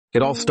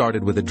It all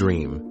started with a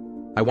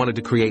dream. I wanted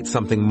to create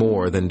something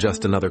more than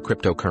just another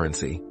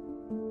cryptocurrency.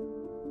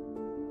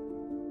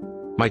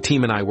 My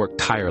team and I worked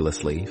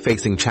tirelessly,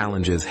 facing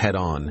challenges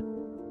head-on.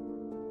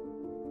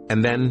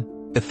 And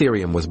then,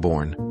 Ethereum was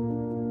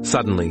born.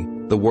 Suddenly,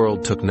 the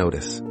world took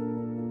notice.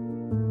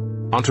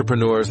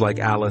 Entrepreneurs like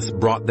Alice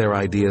brought their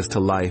ideas to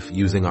life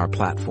using our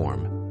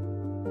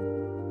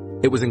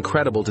platform. It was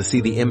incredible to see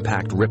the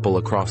impact ripple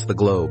across the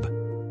globe.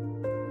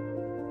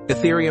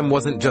 Ethereum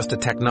wasn't just a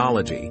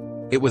technology,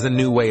 it was a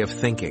new way of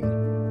thinking.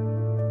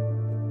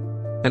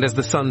 And as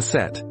the sun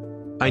set,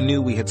 I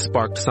knew we had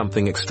sparked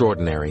something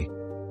extraordinary.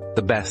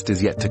 The best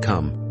is yet to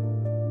come.